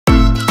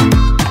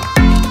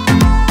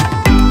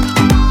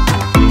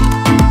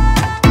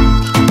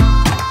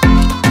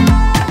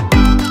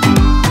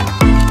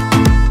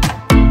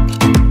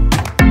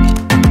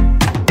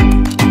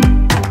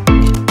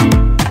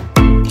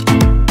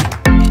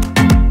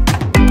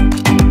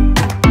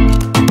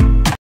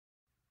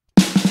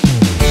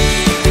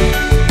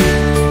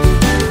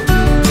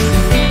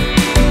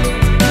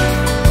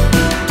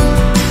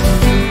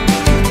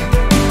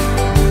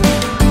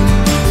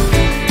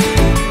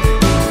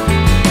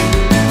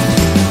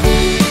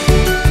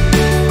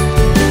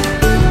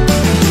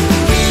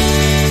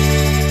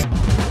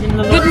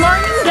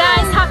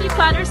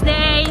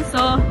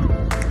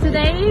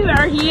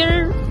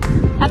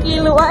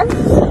Liloan.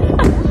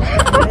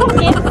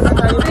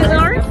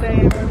 Resort.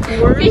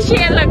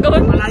 Fishing and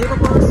Lagoon. Malayo pa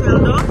po ang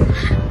sweldo.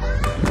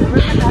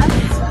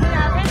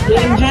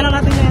 I-enjoy lang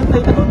natin yung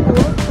inflatable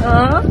pool.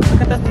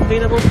 Pagkatapos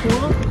inflatable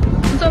pool.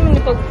 So, may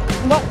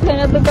pag-back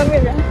na ito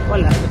camera.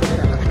 Wala.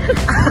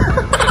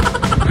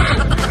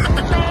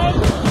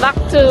 Back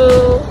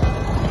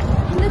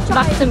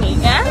to me,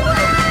 yeah?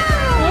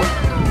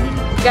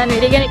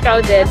 Really gonna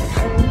crowded.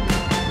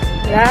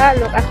 Yeah,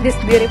 look at these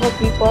beautiful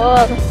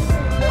people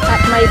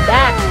at my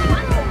back.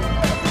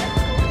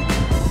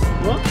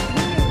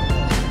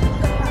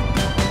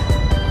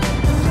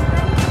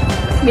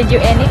 Did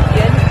you edit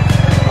yun?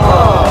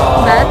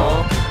 That?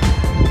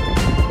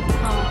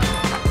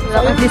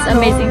 Look at these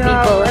amazing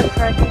people.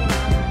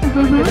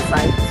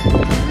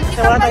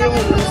 Sawa tayong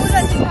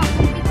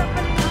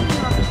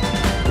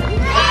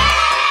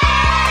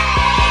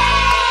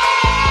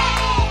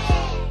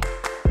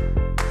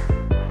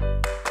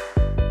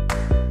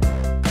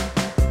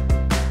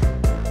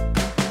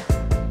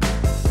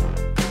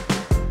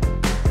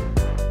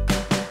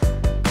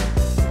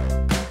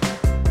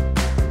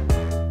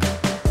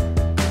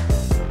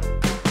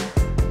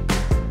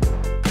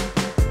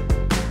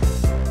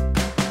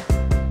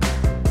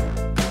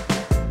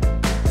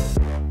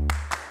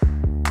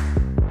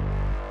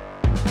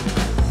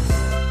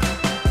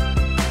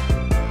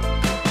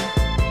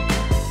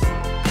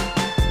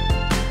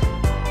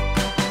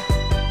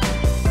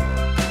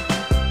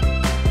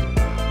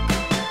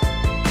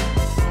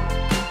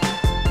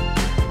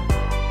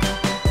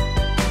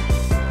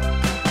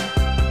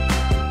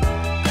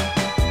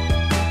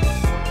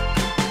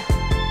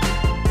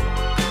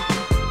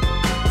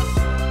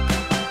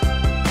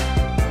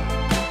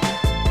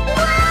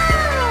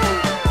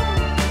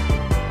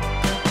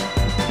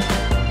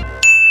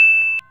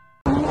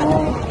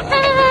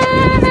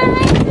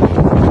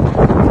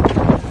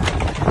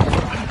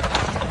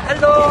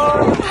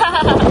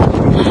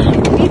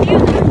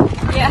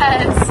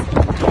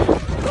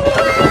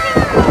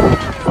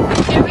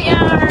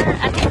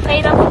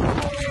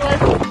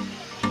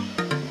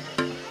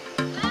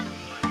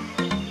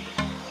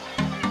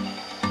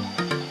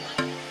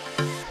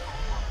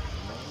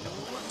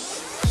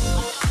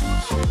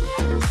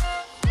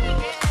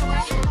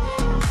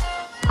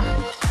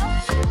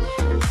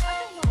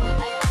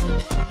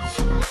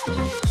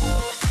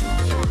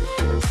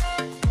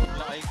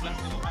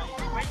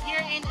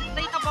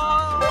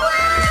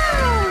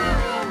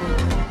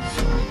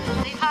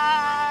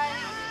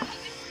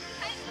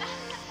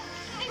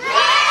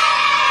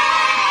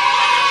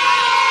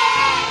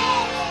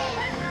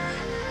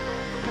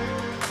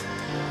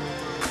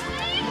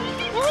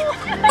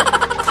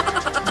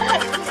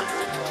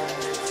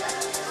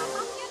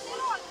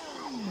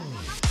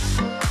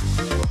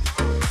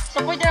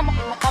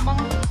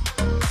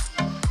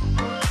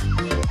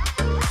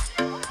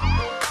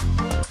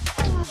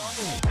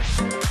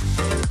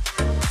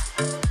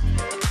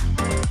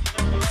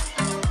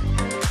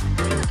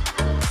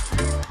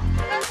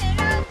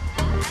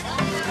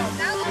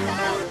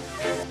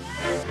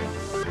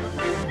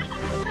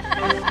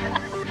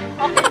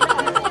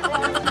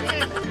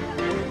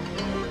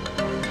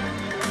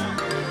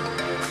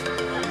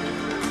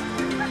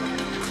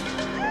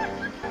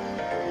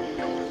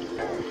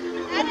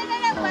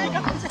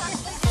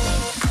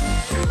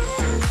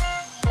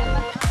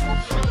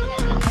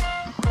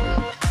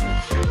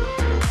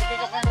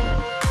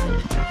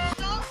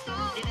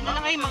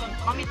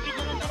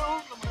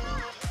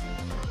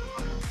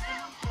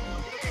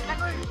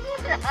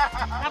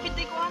Kapit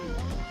di ko an.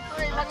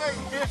 Uy, lagay.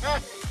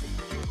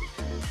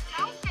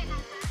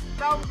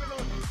 Daw gulo.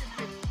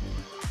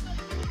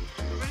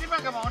 Pwede ba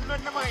ka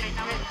ma-unload na mga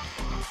inawit?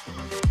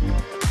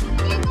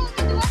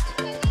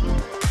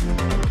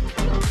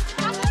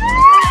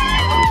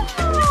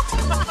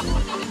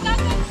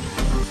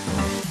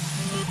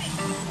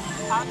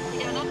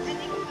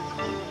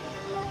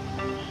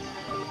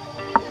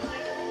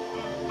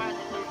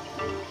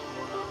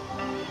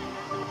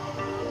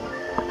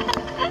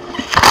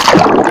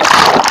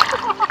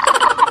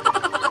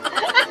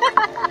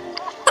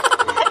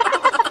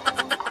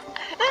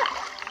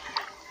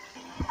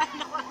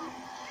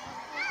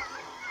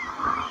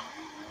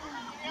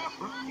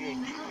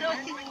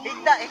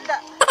 Ikda.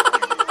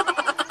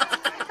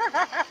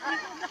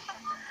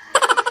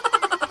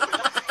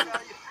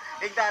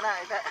 Ikda na.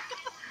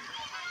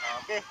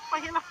 Okay.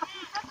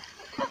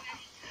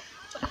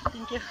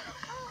 Thank you.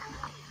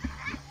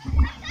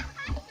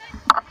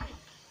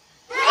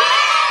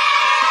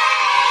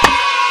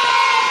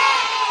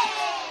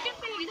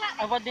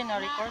 About din na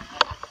record.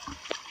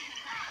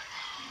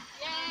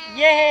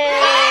 Yay!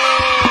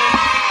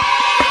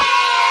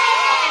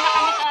 Okay na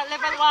kami sa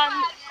level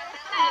 1.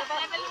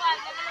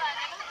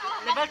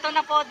 Level 2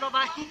 na po,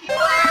 bye-bye.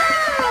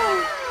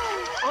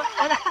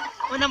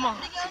 Una mo.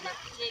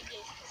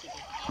 Sige.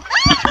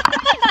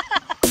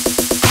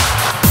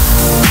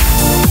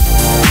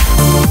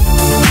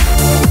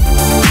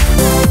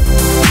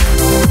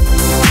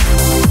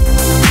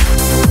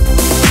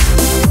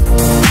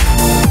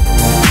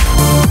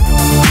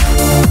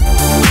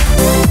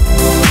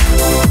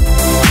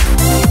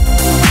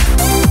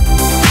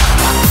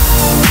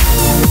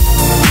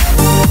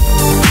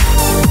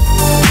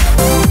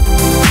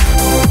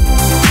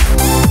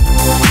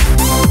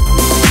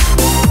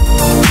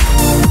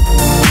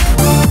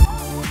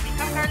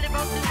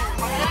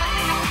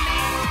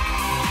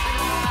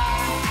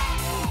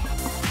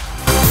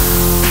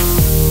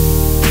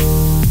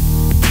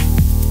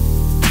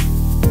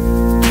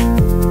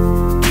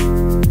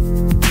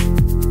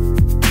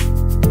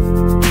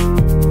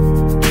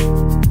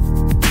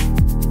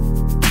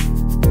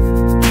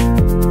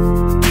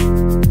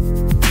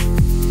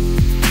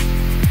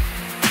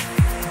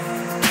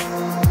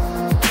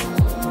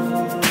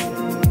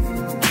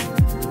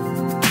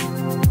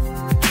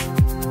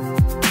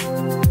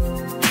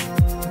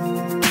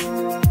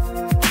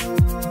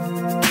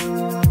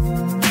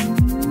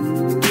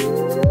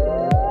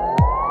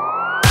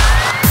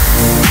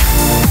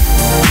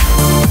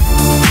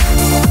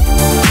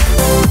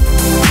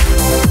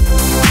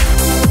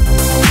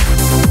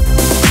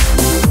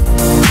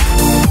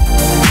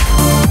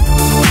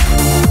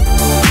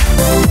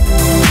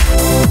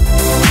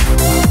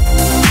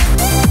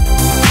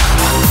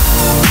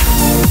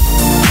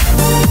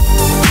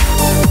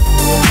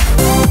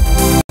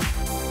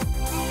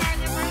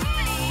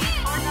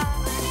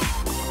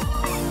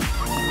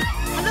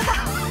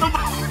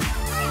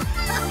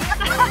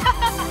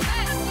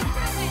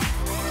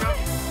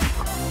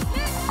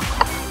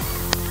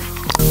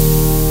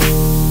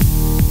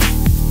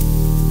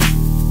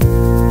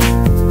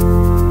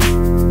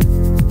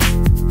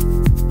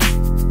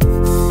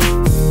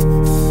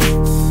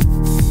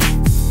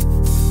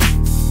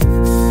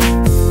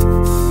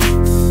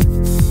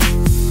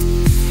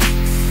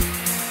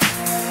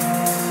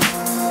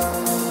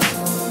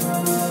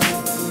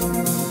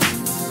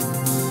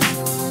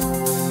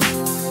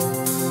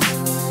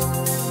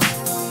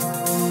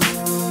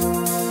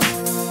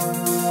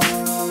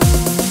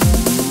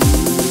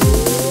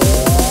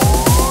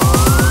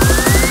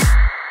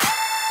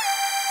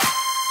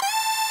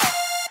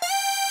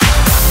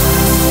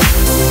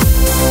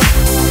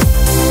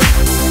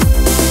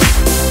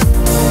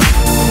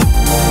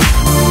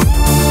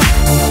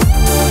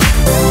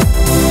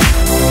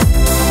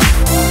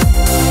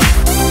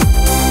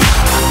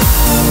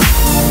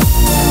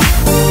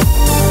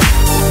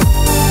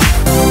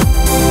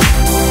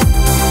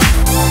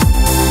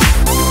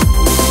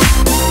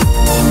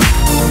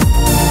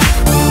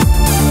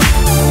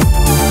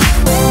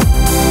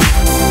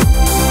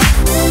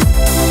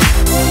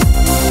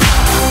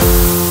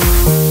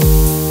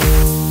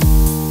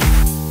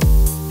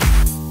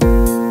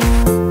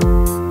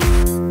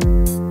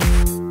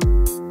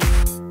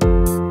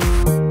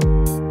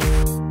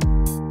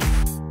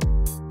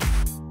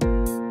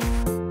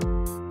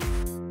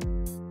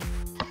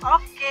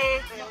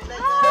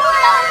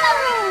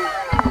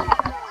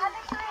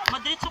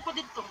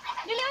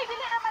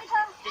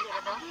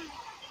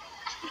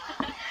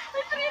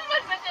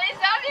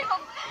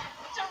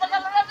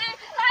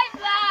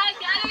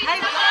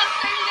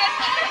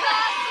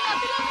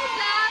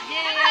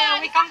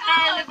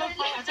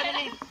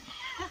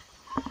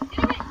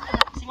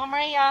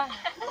 Maria.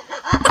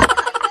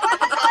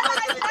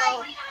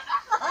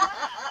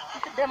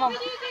 There, mom.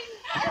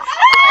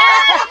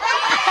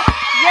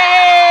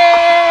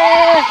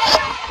 Yay!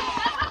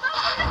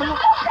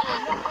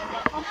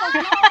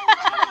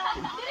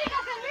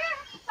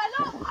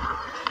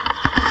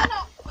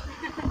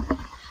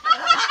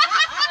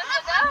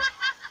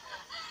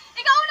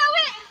 Ikaw una,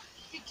 we!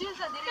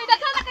 Kay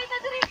daghan na kay na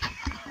diri.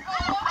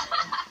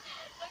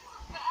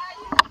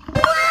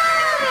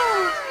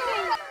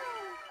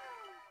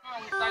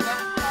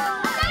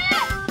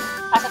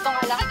 Asa tong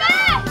hala?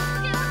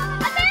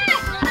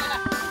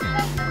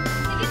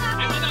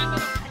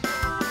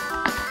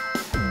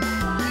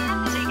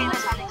 Sige na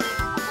sa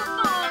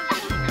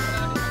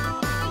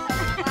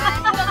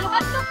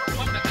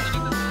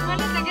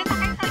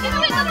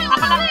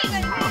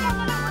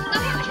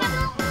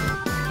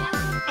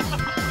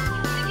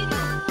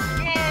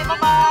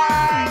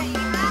bye-bye!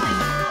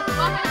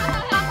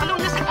 Anong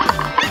nasa?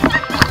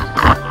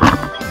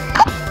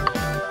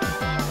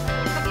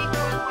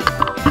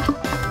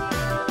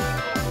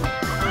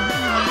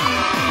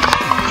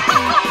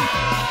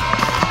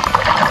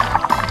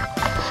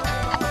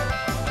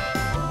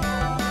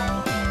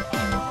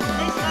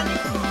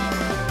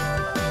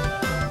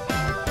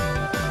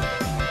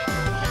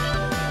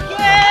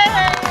 Yay!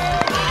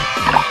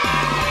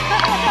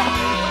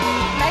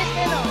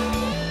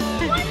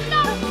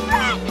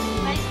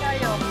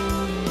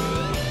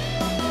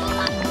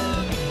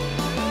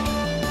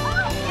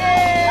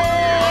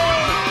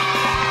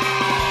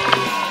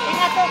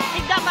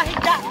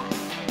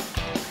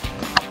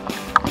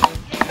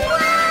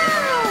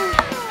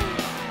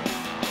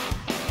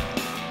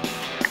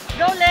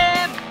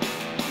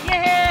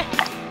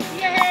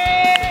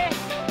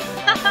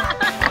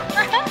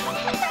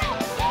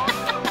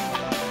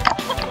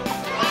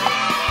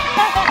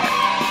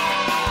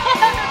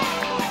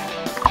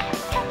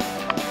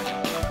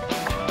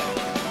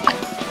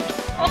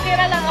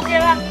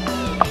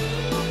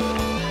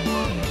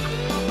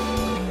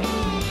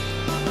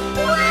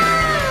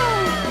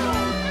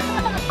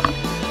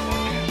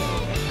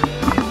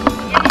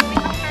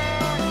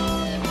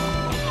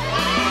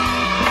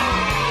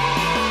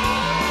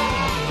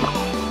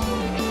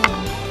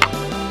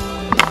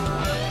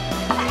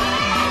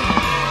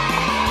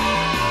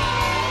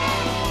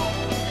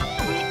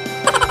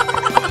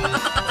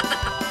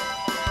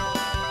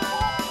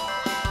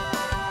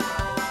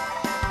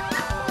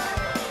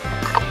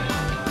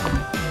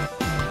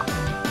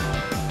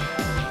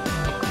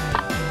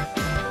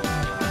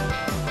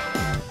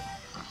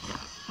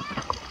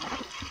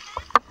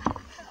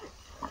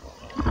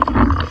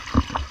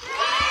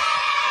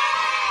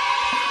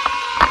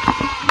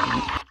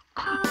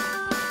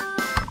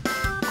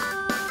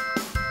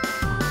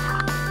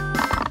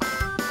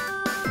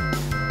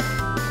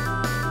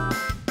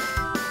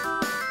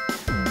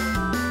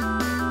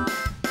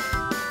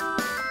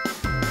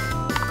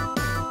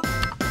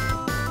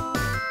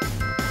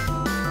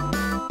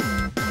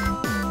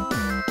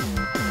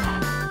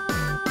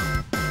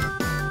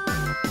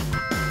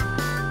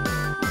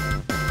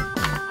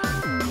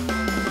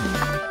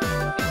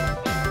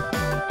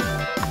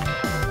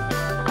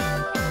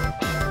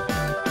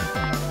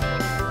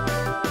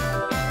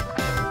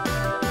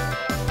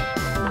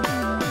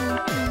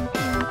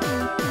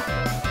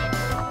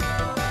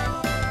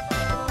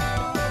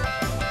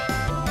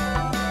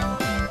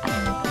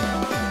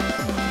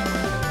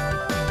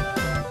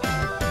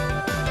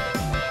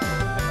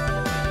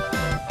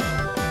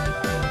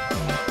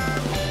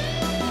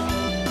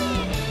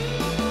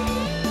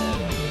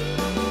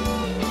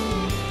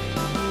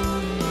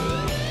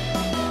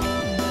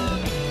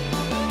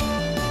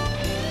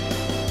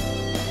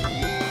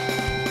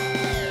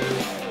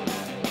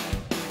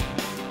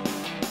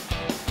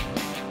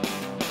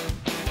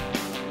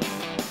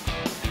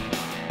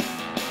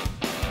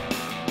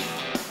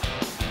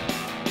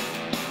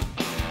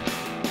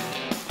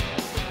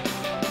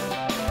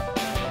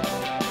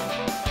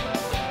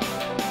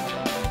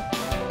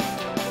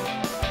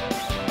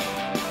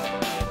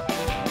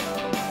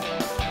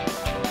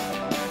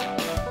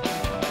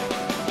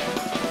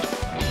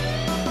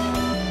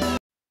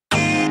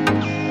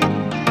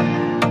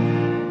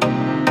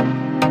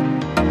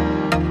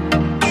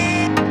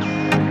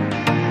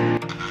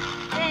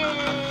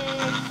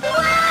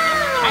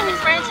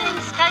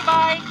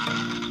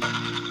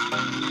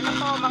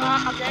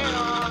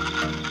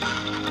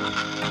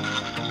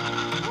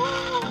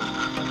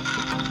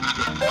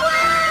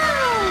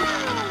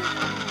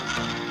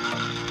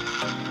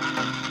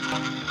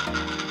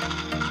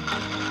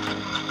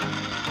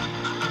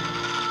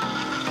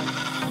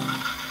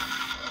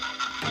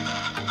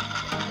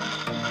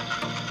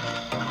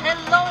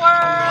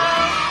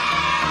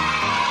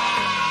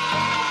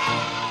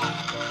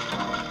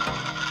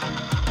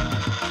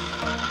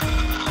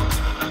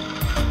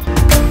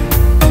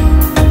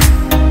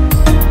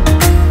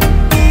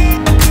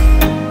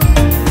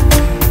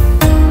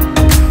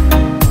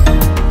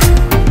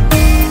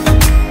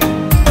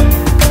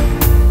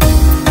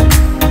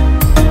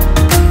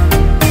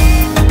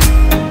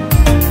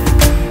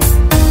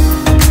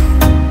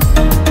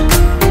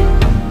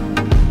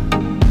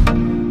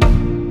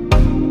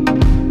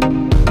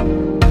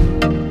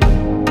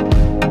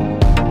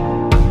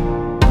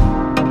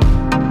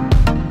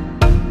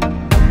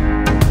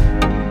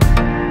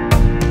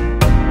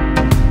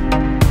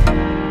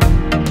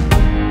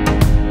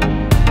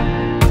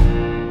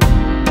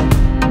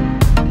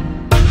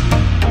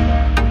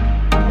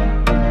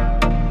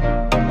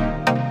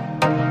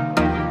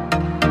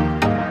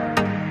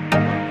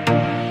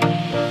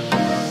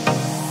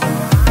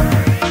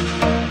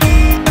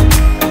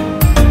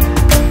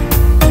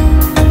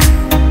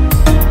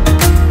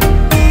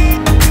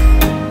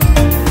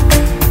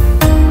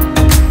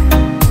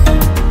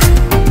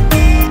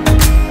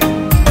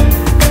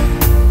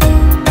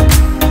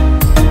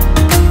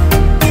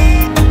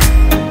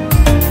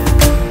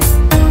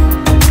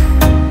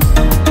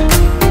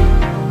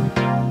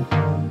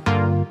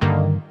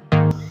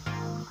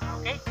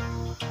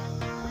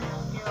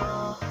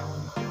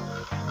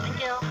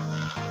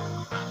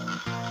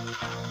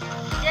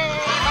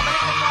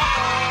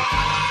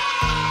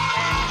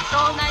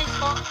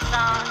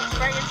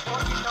 experience po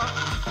dito.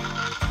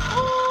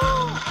 Woo!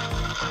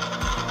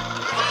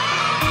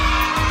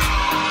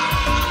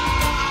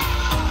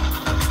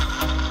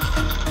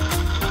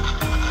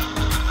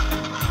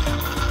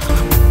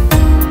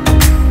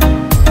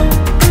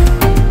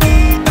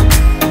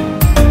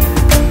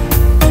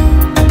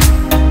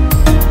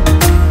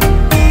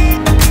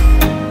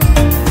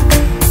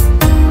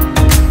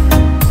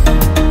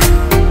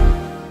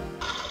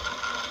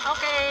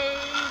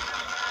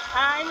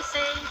 I'm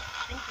safe.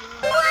 Thank you.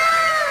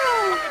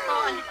 Okay po,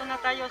 andito na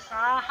tayo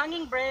sa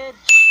hanging bridge.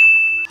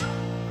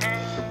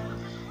 And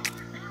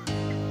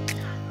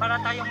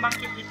para tayong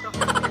monkey dito.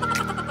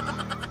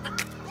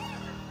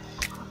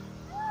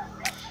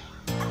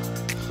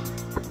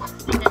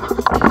 Tingnan nyo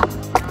po.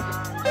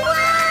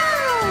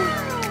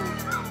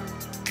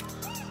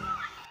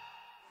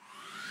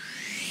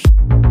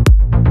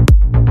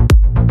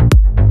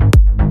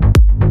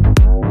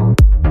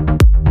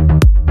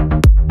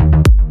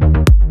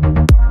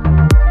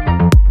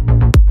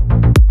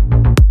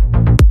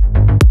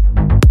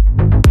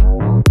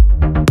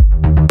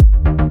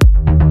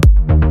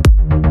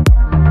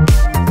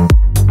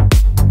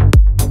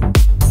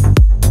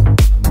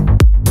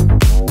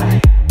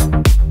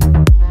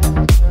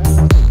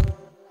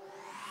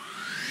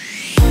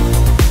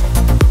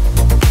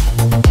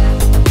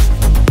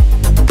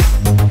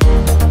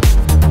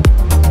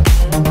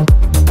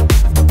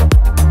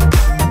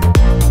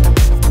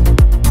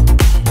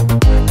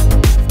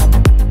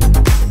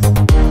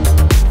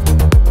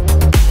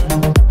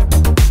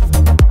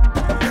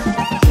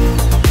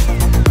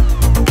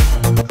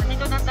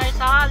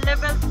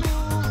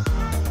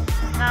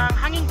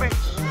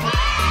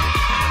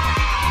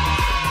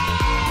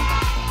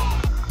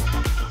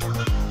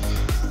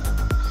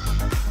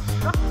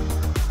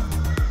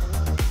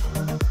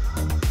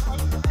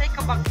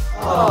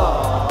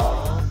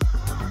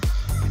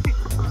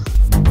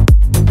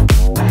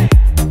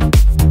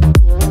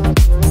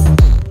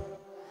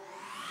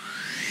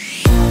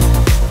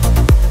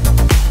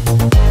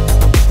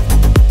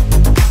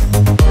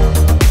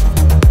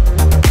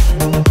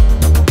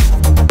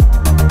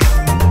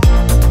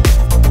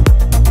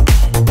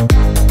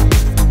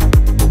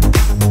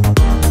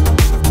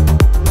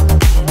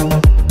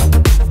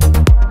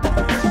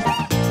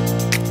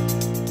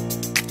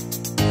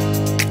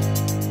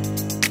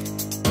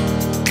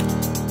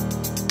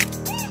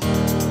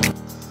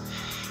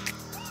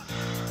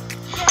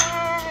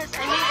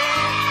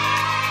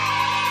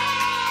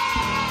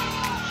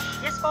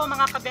 Po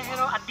mga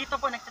kabiyahero, at dito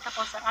po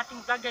nagtatapos ang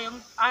ating vlog ngayong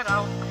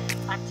araw,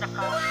 at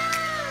saka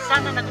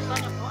sana nagustuhan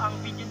niyo po ang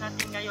video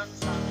natin ngayon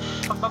sa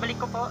pagbabalik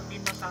ko po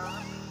dito sa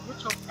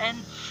YouTube, and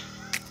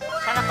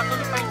sana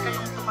patuloy pa rin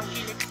kayong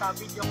tumangkilik sa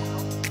video ko po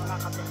mga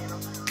kabiyahero.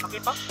 Okay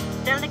po,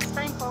 till next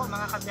time po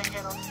mga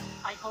kabiyahero,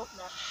 I hope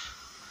na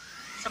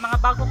sa mga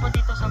bago po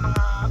dito, sa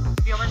mga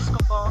viewers ko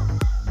po,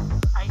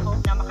 I hope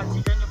na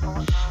makonsider niyo po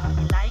na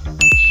i-like,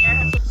 share,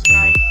 and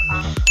subscribe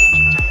ang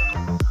YouTube channel ko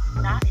po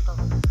na ito.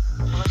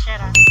 Share.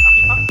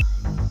 Okay po.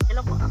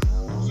 Hello po.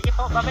 Sige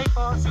po. Bye-bye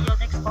po. See you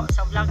next po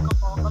sa vlog ko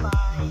po.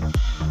 Bye-bye.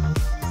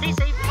 Stay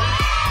safe.